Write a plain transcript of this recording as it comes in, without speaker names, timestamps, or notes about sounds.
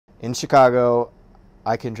In Chicago,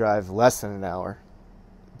 I can drive less than an hour,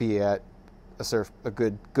 be at a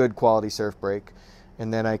good quality surf break,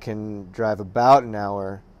 and then I can drive about an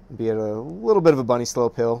hour, be at a little bit of a bunny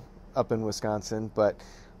slope hill up in Wisconsin, but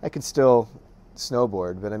I can still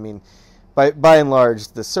snowboard. But I mean, by and large,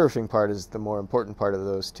 the surfing part is the more important part of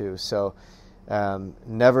those two. So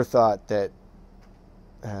never thought that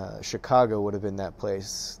Chicago would have been that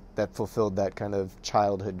place that fulfilled that kind of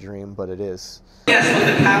childhood dream, but it is. Guess what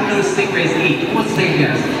the cow-nosed stingrays eat? Who wants to take a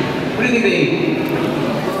guess? What do you think they eat?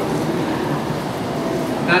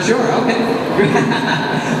 Not sure, okay.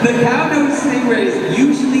 The cow-nosed stingrays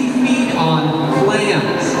usually feed on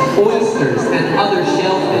clams, oysters, and other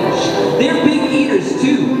shellfish. They're big eaters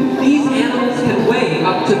too. These animals can weigh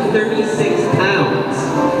up to 36 pounds.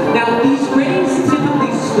 Now, these rays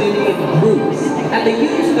typically swim in groups, and they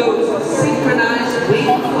use those synchronized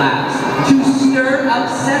wing flaps to stir up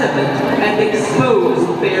sediment and expose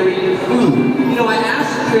buried food. You know, I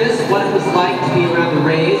asked Chris what it was like to be around the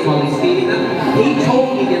rays while he's feeding them. He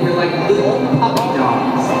told me they were like little puppy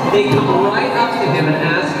dogs. They come right up to him and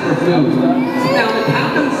ask for food. Now, the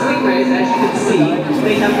cow-nosed stingrays, as you can see,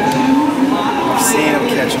 they have two modified... Seen them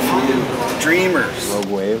catch a few dreamers. Rogue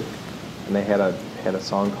Wave, and they had a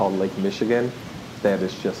song called Lake Michigan that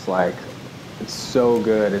is just like, it's so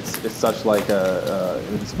good. It's such like an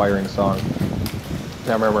inspiring song. And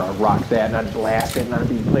I remember I'd rock that and I'd blast it and I'd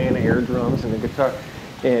be playing the air drums and the guitar,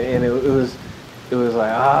 and it was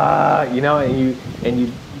like you know, and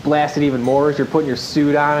you blast it even more as you're putting your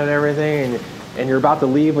suit on and everything, and you're about to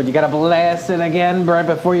leave, but you gotta blast it again right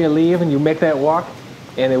before you leave, and you make that walk,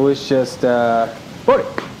 and it was just Bodie,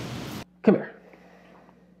 come here.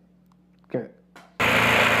 Come here.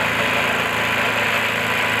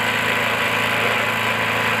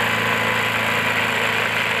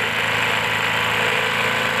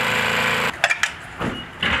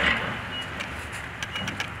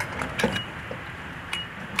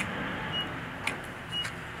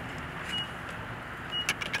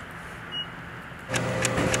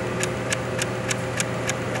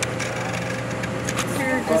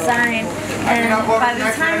 Design, and by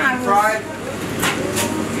the time I was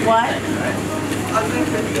what?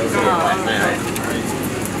 Oh,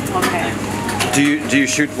 okay. Do you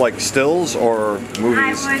shoot like stills or movies?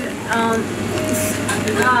 I would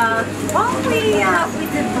well, we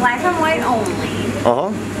did black and white only.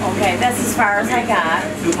 Okay, that's as far as I got.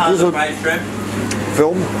 2 pounds of fried shrimp.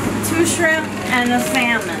 Film? 2 shrimp and a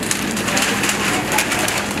salmon.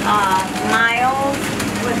 Mild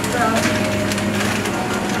with the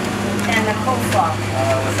and a coleslaw.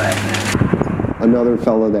 What's that? Another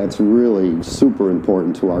fellow that's really super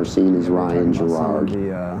important to our scene is Ryan Gerard. Some of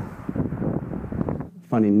the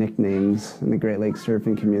funny nicknames in the Great Lakes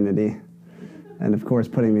surfing community. And of course,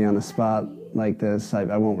 putting me on the spot like this,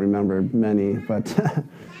 I won't remember many, but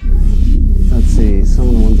let's see, some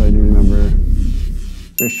of the ones I do remember.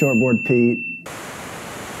 There's Shortboard Pete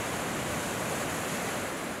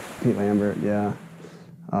Lambert, yeah.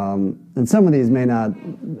 And some of these may not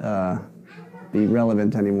be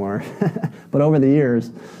relevant anymore, but over the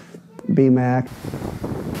years, B-Mac,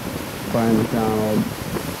 Brian McDonald,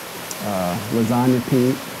 Lasagna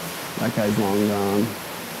Pete, that guy's long gone,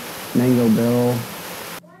 Mango Bill,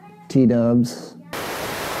 T-Dubs.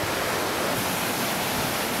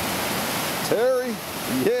 Terry,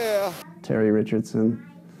 yeah. Terry Richardson.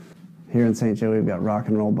 Here in St. Joe, we've got Rock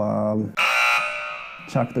and Roll Bob,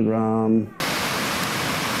 Chuck the Grom,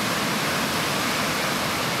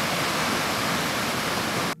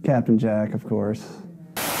 Captain Jack, of course.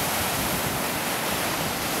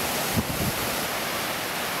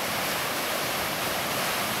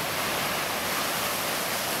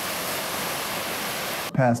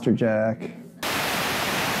 Pastor Jack.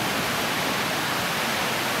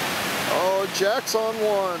 Oh, Jack's on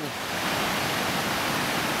one.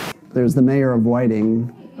 There's the mayor of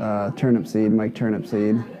Whiting, Turnipseed, Mike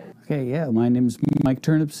Turnipseed. Okay, yeah, my name's Mike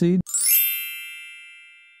Turnipseed.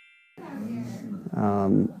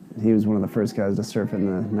 He was one of the first guys to surf in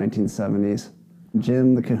the 1970s.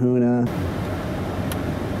 Jim the Kahuna.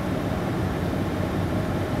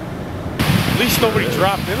 At least nobody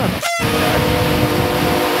dropped in on us.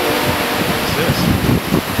 What's this?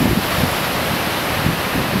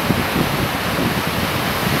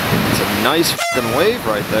 It's a nice f***ing wave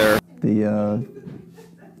right there. The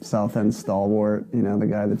South End stalwart, you know, the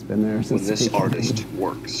guy that's been there since when this artist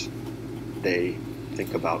works, they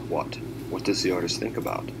think about what? What does the artist think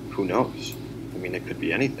about? Who knows? I mean, it could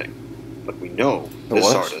be anything. But we know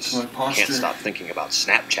this artist can't stop thinking about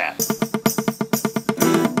Snapchat.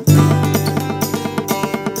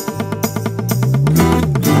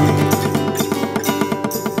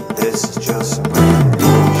 just some random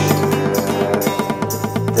bullshit.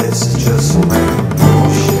 This is just some random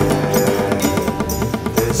bullshit.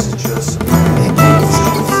 This is just some random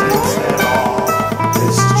bullshit at all.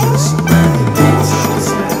 This is just some random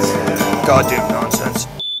bullshit at all. Goddamn nonsense.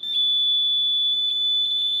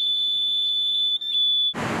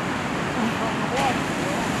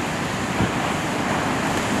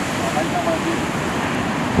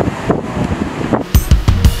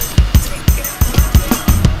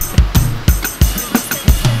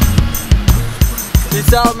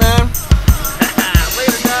 Peace out, man.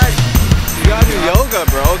 Later, guys. You gotta do yoga,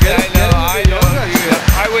 bro. Get I know.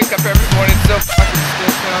 I wake up every morning so fucking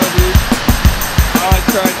stiff now, dude. I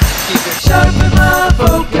try to keep it. Sharpen my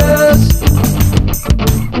focus.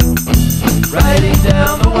 Riding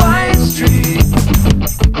down the wide street.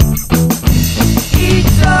 Eat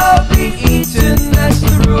or be eaten, that's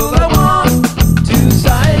the rule I want to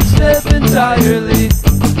sidestep entirely.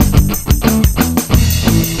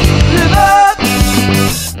 Live up.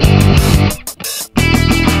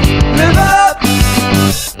 Live up.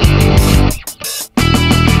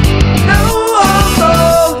 No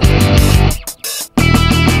homo.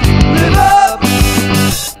 Live up.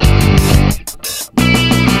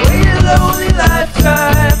 Wait a lonely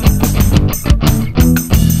lifetime.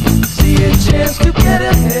 See a chance to get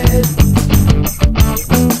ahead.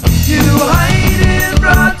 You hide in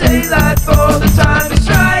broad daylight for the time is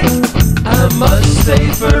right. I'm much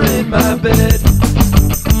safer in my bed.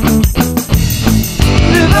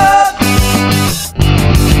 Live up.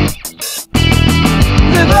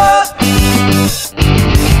 Live up.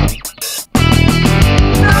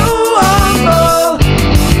 No homo.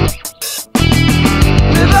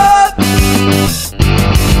 Live up.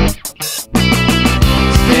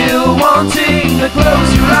 Still wanting to close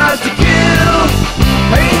your eyes to kill.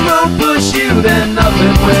 Pain won't push you, then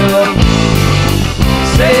nothing will.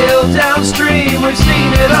 Sail downstream, we've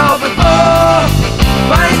seen it all before.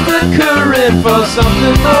 Fight the current for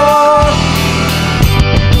something more.